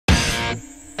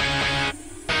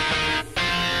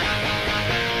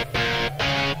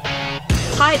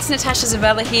Hi, it's Natasha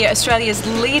Zabella here, Australia's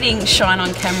leading shine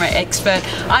on camera expert.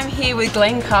 I'm here with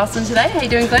Glen Carlson today. How you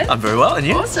doing, Glen? I'm very well, and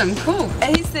you? Awesome, cool.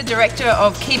 He's the Director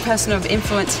of Key Person of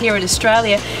Influence here in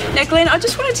Australia. Now, Glen, I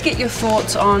just wanted to get your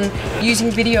thoughts on using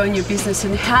video in your business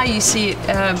and how you see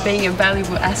it being a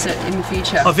valuable asset in the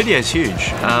future. Oh, video is huge.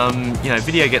 You know,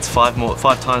 video gets five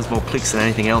times more clicks than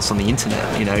anything else on the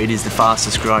internet. You know, it is the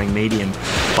fastest growing medium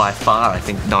by far. I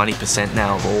think 90%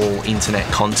 now of all internet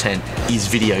content is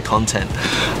video content.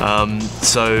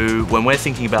 So when we're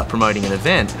thinking about promoting an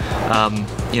event,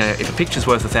 you know, if a picture's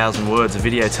worth 1,000 words, a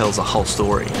video tells a whole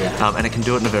story, and it can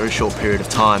do it in a very short period of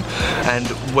time. And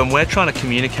when we're trying to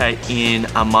communicate in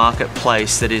a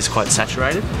marketplace that is quite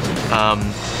saturated,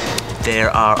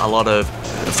 there are a lot of,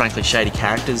 frankly, shady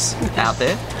characters out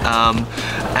there,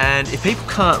 and if people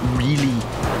can't really,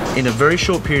 in a very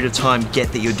short period of time,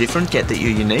 get that you're different, get that you're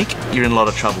unique, you're in a lot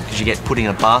of trouble, because you get put in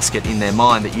a basket in their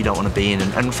mind that you don't want to be in,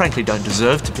 and frankly don't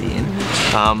deserve to be in,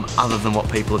 other than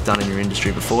what people have done in your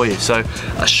industry before you. So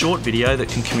a short video that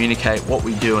can communicate what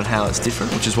we do and how it's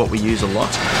different, which is what we use a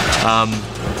lot,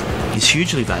 is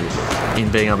hugely valuable in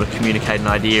being able to communicate an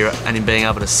idea and in being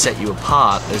able to set you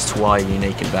apart as to why you're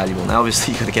unique and valuable. Now,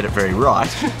 obviously, you've got to get it very right,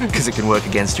 because it can work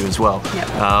against you as well,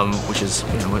 which is,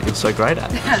 you know, what you're so great at.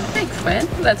 Thanks, Glen.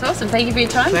 That's awesome. Thank you for your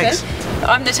time, Thanks. Glen.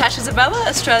 I'm Natasha Zabella,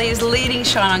 Australia's leading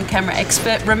shine on camera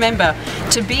expert. Remember,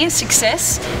 to be a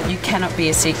success, you cannot be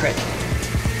a secret.